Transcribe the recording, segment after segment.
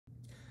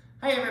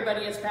Hi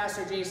everybody, it's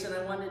Pastor Jason.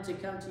 I wanted to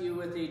come to you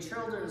with a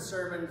children's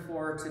sermon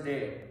for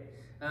today.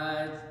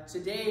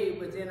 Today,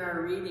 within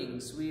our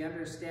readings, we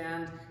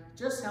understand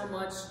just how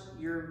much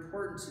you're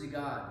important to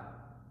God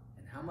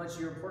and how much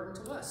you're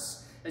important to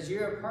us. As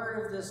you're a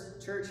part of this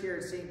church here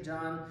at St.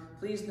 John,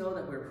 please know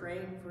that we're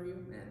praying for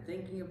you and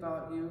thinking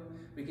about you.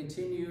 We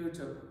continue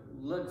to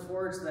look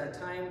forward to that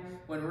time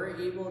when we're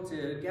able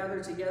to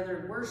gather together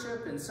and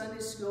worship in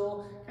Sunday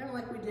school, kind of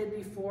like we did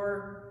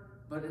before.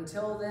 But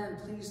until then,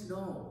 please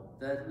know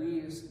that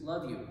we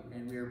love you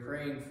and we are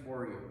praying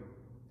for you.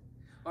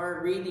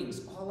 Our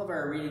readings, all of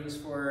our readings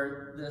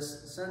for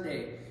this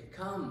Sunday,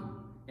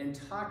 come and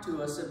talk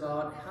to us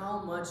about how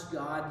much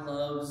God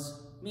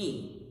loves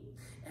me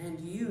and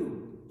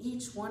you,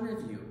 each one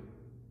of you.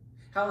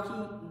 How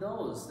he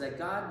knows that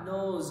God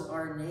knows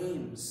our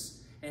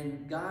names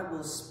and God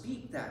will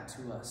speak that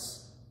to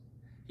us.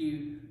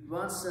 He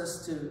wants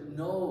us to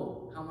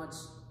know how much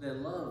the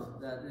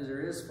love that there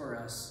is for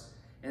us.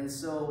 And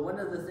so one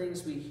of the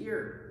things we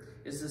hear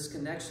is this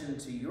connection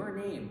to your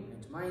name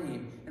and to my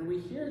name. And we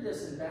hear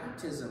this in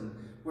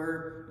baptism,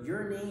 where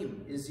your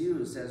name is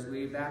used as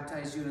we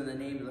baptize you in the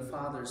name of the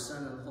Father,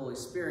 Son, and the Holy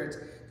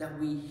Spirit, that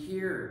we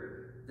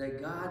hear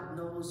that God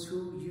knows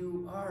who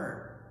you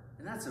are.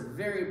 And that's a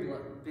very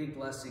big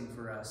blessing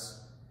for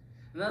us.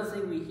 Another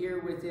thing we hear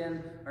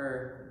within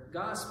our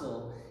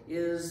gospel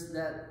is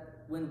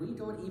that when we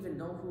don't even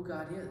know who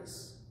God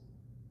is,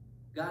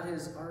 God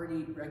has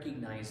already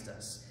recognized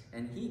us,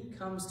 and he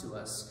comes to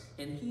us,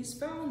 and he's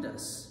found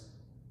us.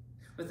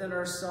 Within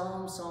our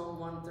Psalm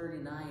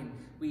 139,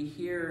 we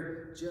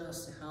hear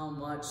just how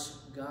much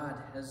God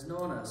has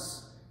known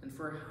us, and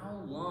for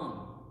how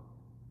long.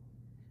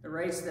 It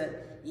writes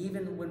that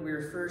even when we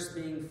were first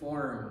being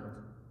formed,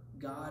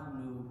 God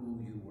knew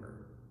who you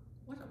were.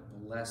 What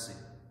a blessing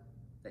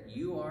that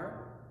you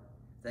are,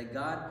 that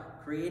God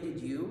created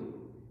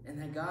you,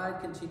 and that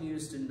God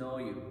continues to know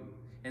you.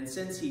 And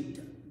since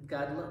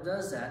God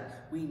does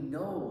that, we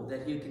know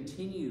that he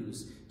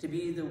continues to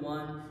be the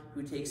one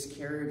who takes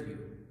care of you,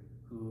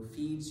 who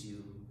feeds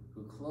you,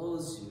 who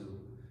clothes you,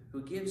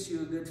 who gives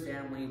you a good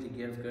family to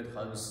give good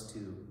hugs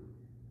to.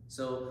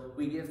 So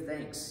we give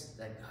thanks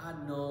that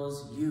God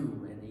knows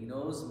you and he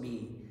knows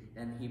me,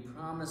 and he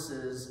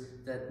promises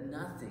that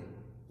nothing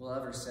will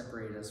ever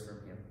separate us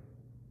from him,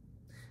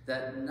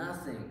 that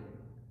nothing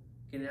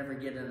can ever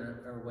get in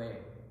our way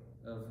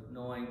of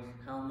knowing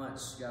how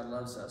much God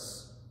loves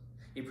us.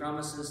 He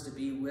promises to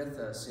be with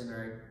us in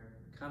our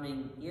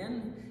coming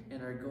in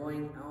and our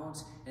going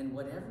out, and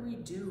whatever we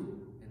do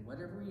and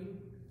whatever we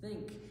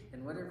think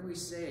and whatever we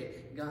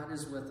say, God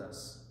is with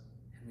us.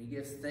 And we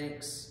give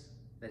thanks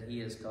that he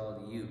has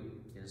called you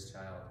his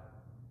child.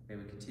 May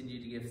we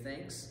continue to give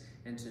thanks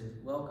and to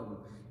welcome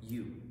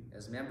you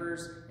as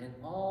members and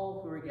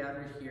all who are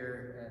gathered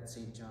here at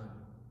St. John.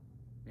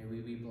 May we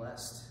be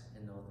blessed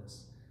and know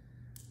this.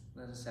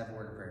 Let us have a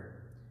word of prayer.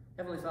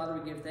 Heavenly Father,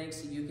 we give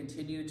thanks that you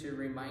continue to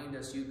remind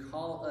us. You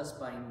call us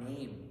by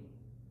name.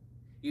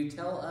 You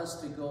tell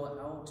us to go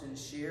out and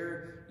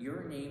share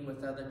your name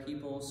with other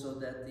people so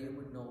that they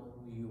would know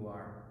who you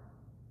are.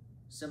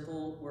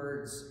 Simple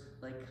words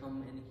like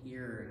come and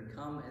hear and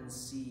come and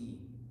see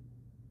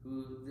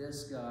who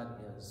this God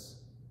is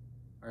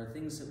are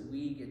things that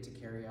we get to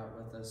carry out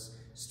with us.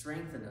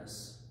 Strengthen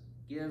us.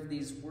 Give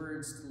these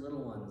words to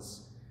little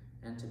ones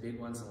and to big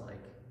ones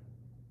alike.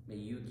 May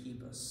you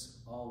keep us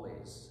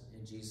always.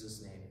 In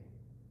Jesus' name,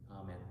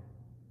 amen.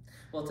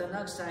 Well, till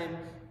next time,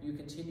 you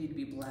continue to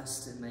be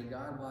blessed, and may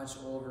God watch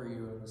over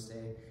you on this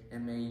day,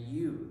 and may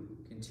you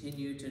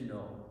continue to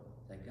know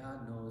that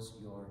God knows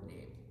your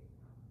name.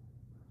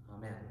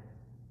 Amen.